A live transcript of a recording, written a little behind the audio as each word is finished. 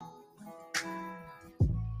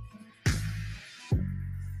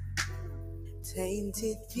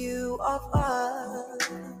tainted view of us.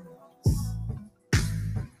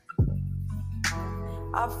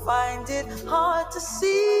 I find it hard to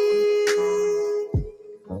see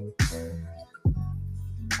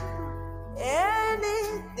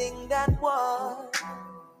anything that was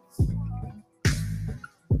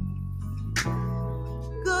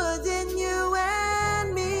good in you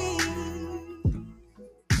and me.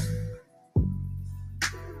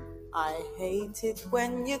 I hate it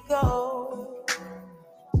when you go.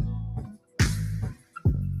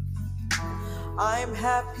 I'm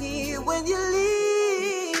happy when you leave.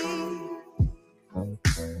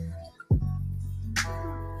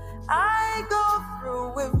 I go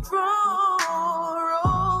through withdrawals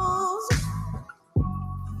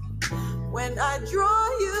when I draw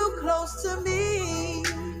you close to me.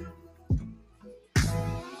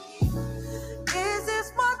 Is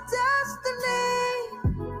this my destiny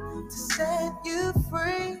to set you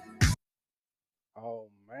free? Oh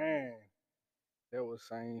man, that was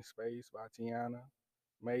Same Space by Tiana,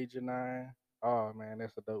 Major Nine. Oh man,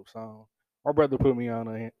 that's a dope song. My brother put me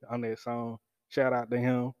on that song. Shout out to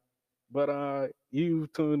him. But you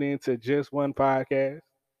tuned into Just One Podcast.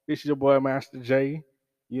 This is your boy Master J,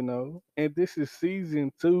 and this is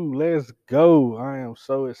season 2. Let's go. I am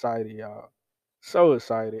so excited, y'all. So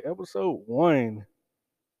excited. Episode 1,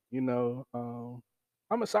 you know, um,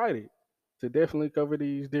 I'm excited to definitely cover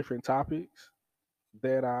these different topics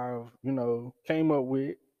that I've, came up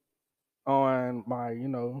with on my,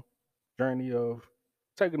 journey of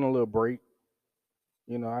taking a little break.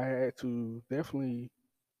 I had to definitely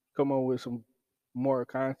come up with some more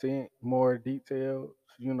content, more details,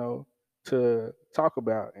 to talk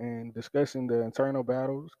about and discussing the internal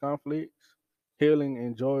battles, conflicts, healing,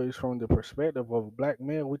 and joys from the perspective of a black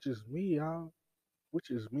male, which is me, y'all,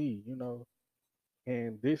 which is me,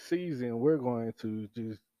 And this season, we're going to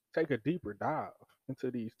just take a deeper dive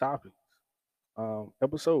into these topics.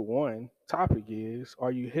 Episode 1 topic is: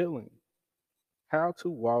 Are you healing? How to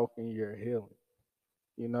walk in your healing.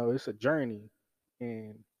 It's a journey,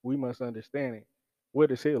 and we must understand it.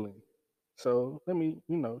 What is healing? So let me,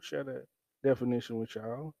 share the definition with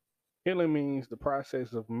y'all. Healing means the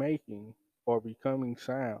process of making or becoming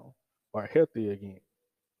sound or healthy again.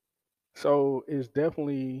 So it's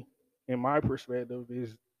definitely, in my perspective,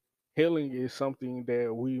 is healing is something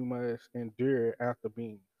that we must endure after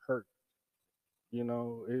being hurt.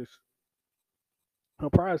 It's a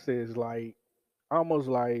process like almost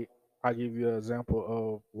like I give you an example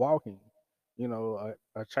of walking.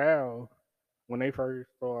 A child when they first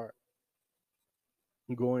start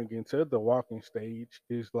going into the walking stage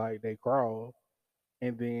is like they crawl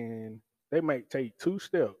and then they might take 2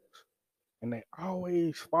 steps and they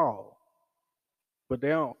always fall, but they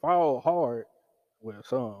don't fall hard. Well,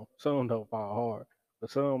 some don't fall hard,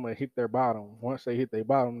 but some will hit their bottom. Once they hit their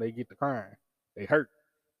bottom, they get to crying. They hurt,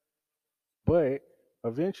 but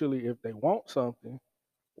eventually, if they want something,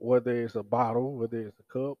 whether it's a bottle, whether it's a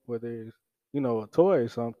cup, whether it's a toy or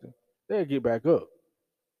something, they'll get back up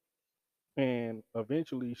and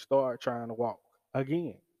eventually start trying to walk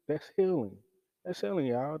again. That's healing. That's healing,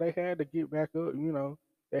 y'all. They had to get back up.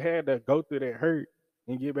 They had to go through that hurt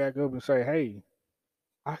and get back up and say, "Hey,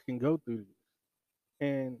 I can go through this."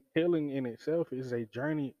 And healing in itself is a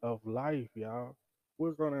journey of life, y'all.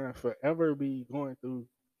 We're gonna forever be going through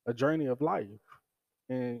a journey of life,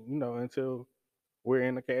 and until we're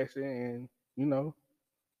in the casket and you know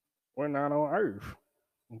we're not on Earth.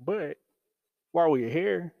 But while we're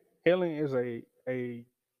here, healing is a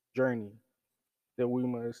journey that we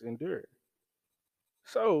must endure.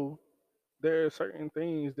 So there are certain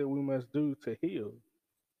things that we must do to heal,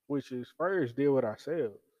 which is first deal with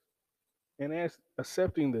ourselves. And that's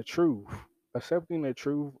accepting the truth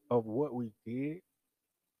of what we did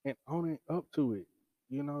and owning up to it.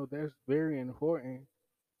 That's very important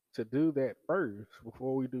to do that first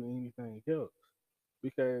before we do anything else.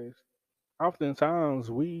 Because oftentimes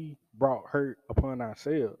we brought hurt upon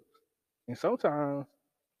ourselves. And sometimes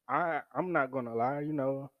I'm not gonna lie,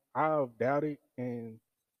 I've doubted and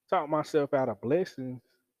talked myself out of blessings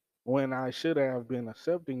when I should have been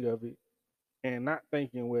accepting of it and not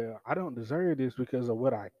thinking, well, I don't deserve this because of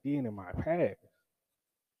what I did in my past.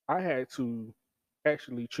 I had to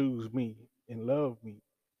actually choose me and love me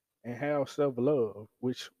and have self love,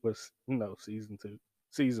 which was,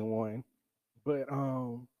 season 1. But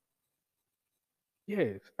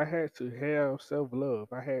yes, I had to have self love.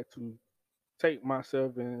 I had to take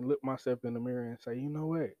myself and look myself in the mirror and say, you know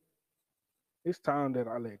what? It's time that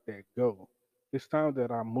I let that go. It's time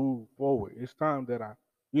that I move forward. It's time that I,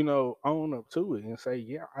 own up to it and say,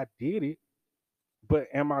 yeah, I did it. but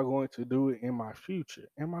am I going to do it in my future?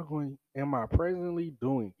 Am I presently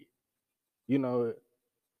doing it? You know,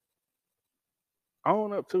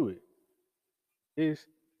 own up to it. It's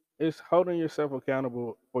it's holding yourself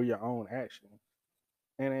accountable for your own actions.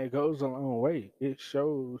 And it goes a long way. It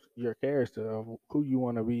shows your character of who you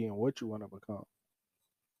want to be and what you want to become.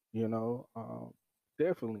 You know,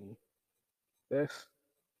 definitely that's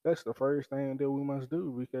that's the first thing that we must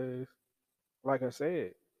do because, like I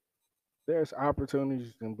said, there's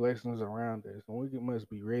opportunities and blessings around us, and we must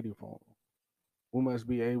be ready for them. We must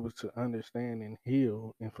be able to understand and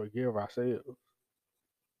heal and forgive ourselves.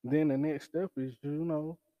 Then the next step is,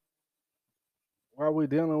 while we're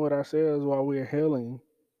dealing with ourselves, while we're healing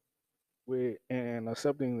with and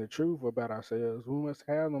accepting the truth about ourselves, we must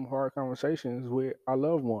have them hard conversations with our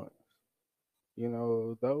loved ones.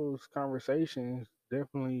 Those conversations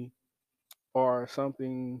definitely are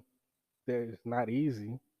something that is not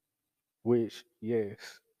easy, which,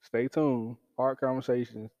 yes, stay tuned. Hard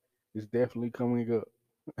conversations is definitely coming up.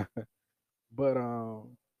 But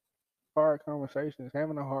hard conversations,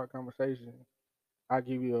 having a hard conversation, I'll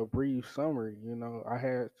give you a brief summary. I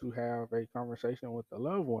had to have a conversation with a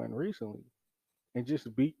loved one recently and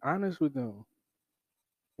just be honest with them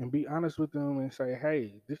and say,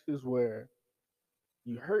 hey, this is where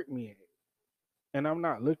you hurt me at. And I'm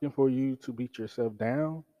not looking for you to beat yourself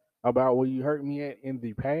down about where you hurt me at in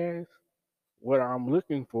the past. What I'm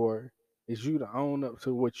looking for is you to own up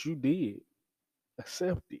to what you did,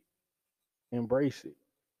 accept it, embrace it,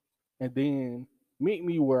 and then meet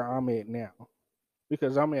me where I'm at now.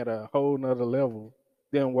 Because I'm at a whole nother level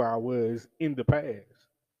than where I was in the past.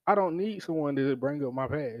 I don't need someone to bring up my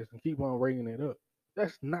past and keep on bringing it up.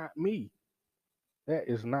 That's not me. That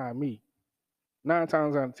is not me. 9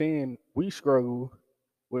 times out of 10, we struggle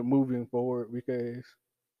with moving forward because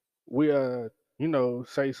we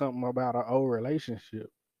say something about our old relationship,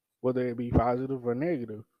 whether it be positive or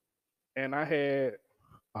negative. And I had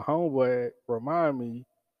a homeboy remind me,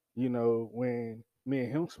 when me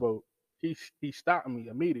and him spoke, he stopped me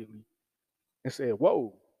immediately and said,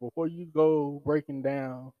 "Whoa, before you go breaking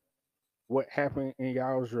down what happened in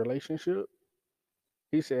y'all's relationship,"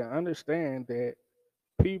 he said, "Understand that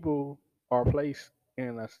people are placed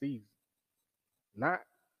in a season, not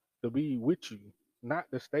to be with you, not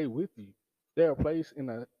to stay with you. They're placed in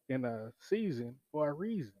a season for a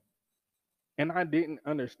reason." And I didn't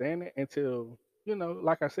understand it until,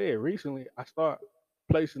 like I said, recently I start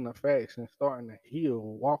placing the facts and starting to heal,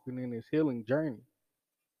 walking in this healing journey.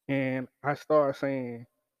 And I start saying,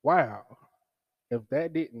 wow, if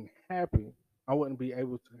that didn't happen, I wouldn't be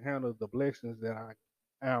able to handle the blessings that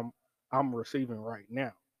am I'm receiving right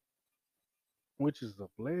now, which is a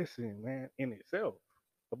blessing, man, in itself.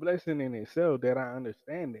 A blessing in itself that I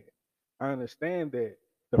understand that. I understand that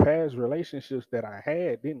the past relationships that I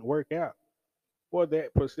had didn't work out for that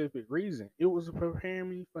specific reason. It was preparing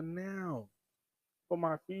me for now, for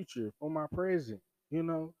my future, for my present. You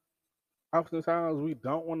know, Oftentimes we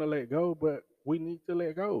don't want to let go, but we need to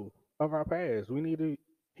let go of our past. We need to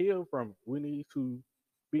heal from it. We need to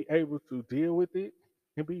be able to deal with it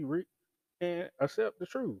and and accept the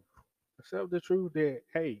truth. Accept the truth that,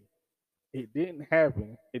 hey, it didn't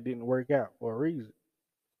happen. It didn't work out for a reason.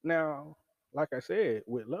 Now, like I said,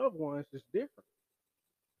 with loved ones, it's different.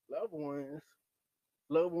 Loved ones,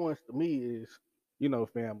 loved ones to me is,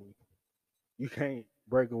 family. You can't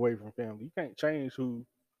break away from family. You can't change who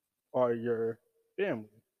are your family,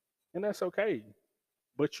 and that's okay.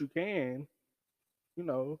 But you can,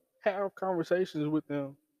 have conversations with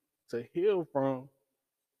them to heal from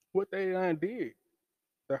what they done did,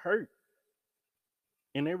 the hurt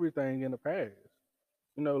and everything in the past.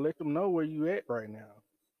 Let them know where you at right now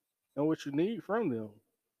and what you need from them.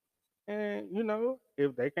 And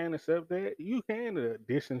if they can't accept that, you can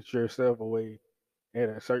distance yourself away at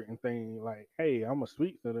a certain thing. Like, hey, I'm gonna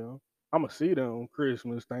speak to them. I'm gonna see them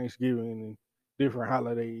Christmas, Thanksgiving, and different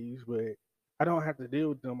holidays, but I don't have to deal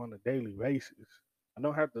with them on a daily basis. I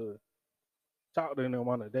don't have to talk to them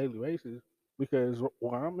on a daily basis because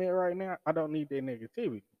where I'm at right now, I don't need that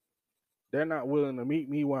negativity. They're not willing to meet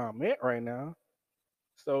me where I'm at right now.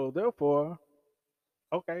 So therefore,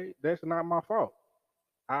 okay, that's not my fault.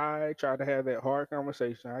 I tried to have that hard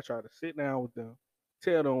conversation. I tried to sit down with them,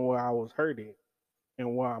 tell them where I was hurt at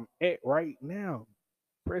and where I'm at right now,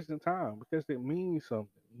 present time, because it means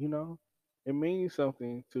something. It means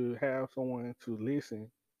something to have someone to listen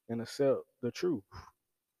and accept the truth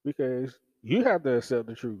because you have to accept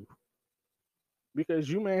the truth because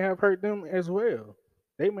you may have hurt them as well.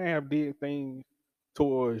 They may have did things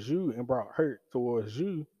towards you and brought hurt towards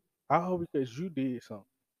you, all because you did something.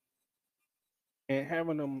 And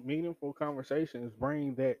having them meaningful conversations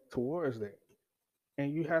bring that towards that.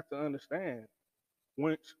 And you have to understand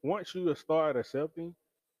once you start accepting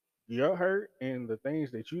your hurt and the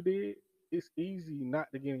things that you did, it's easy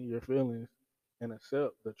not to get in your feelings and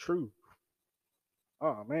accept the truth.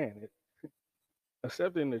 Oh man,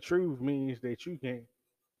 accepting the truth means that you can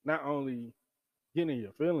not only get in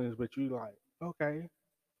your feelings, but you like, okay,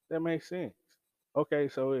 that makes sense. Okay,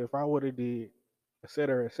 so if I would have did, et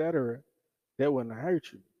cetera, that wouldn't have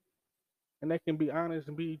hurt you. And they can be honest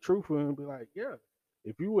and be truthful and be like, yeah,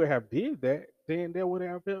 if you would have did that, then that would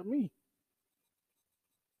have helped me.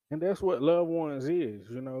 And that's what loved ones is.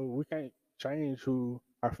 We can't change who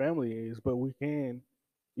our family is, but we can,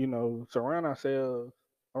 surround ourselves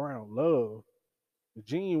around love,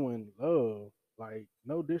 genuine love, like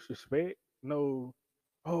no disrespect, no,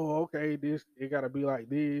 oh, okay, this it gotta be like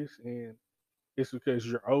this, and it's because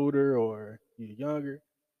you're older or you're younger.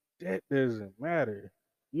 That doesn't matter.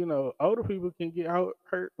 Older people can get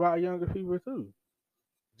hurt by younger people too,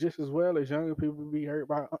 just as well as younger people be hurt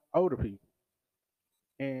by older people.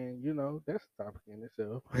 And that's a topic in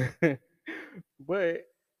itself. But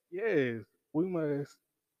yes, we must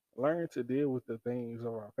learn to deal with the things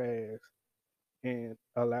of our past and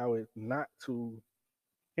allow it not to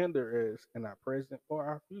hinder us in our present or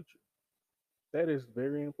our future. That is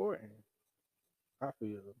very important, I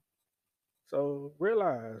feel. So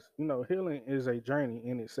realize, healing is a journey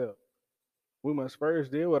in itself. We must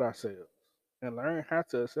first deal with ourselves and learn how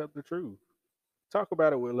to accept the truth. Talk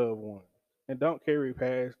about it with loved ones and don't carry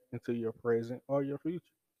past into your present or your future.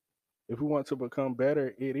 If we want to become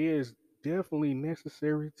better, it is definitely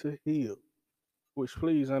necessary to heal. Which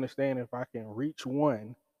please understand, if I can reach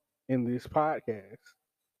one in this podcast,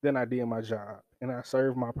 then I did my job and I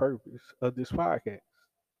served my purpose of this podcast.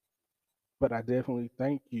 But I definitely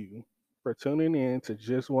thank you for tuning in to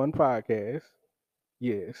just one podcast.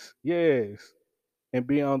 Yes, yes. And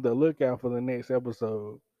be on the lookout for the next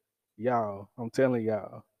episode. Y'all, I'm telling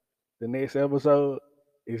y'all, the next episode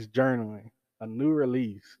is journaling, a new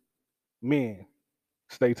release. Men,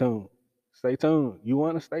 stay tuned. Stay tuned. You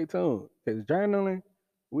want to stay tuned because journaling,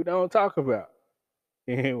 we don't talk about.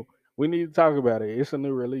 And we need to talk about it. It's a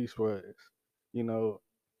new release for us. You know,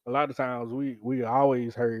 a lot of times we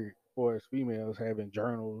always heard for us females having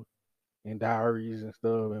journals and diaries and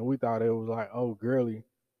stuff, and we thought it was like, oh, girly,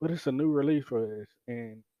 but it's a new release for us.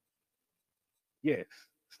 And yes,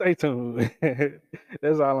 stay tuned.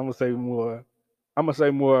 That's all I'm gonna say more. I'm gonna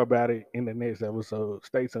say more about it in the next episode.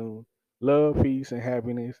 Stay tuned. Love, peace, and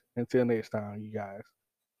happiness. Until next time, you guys.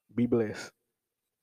 Be blessed.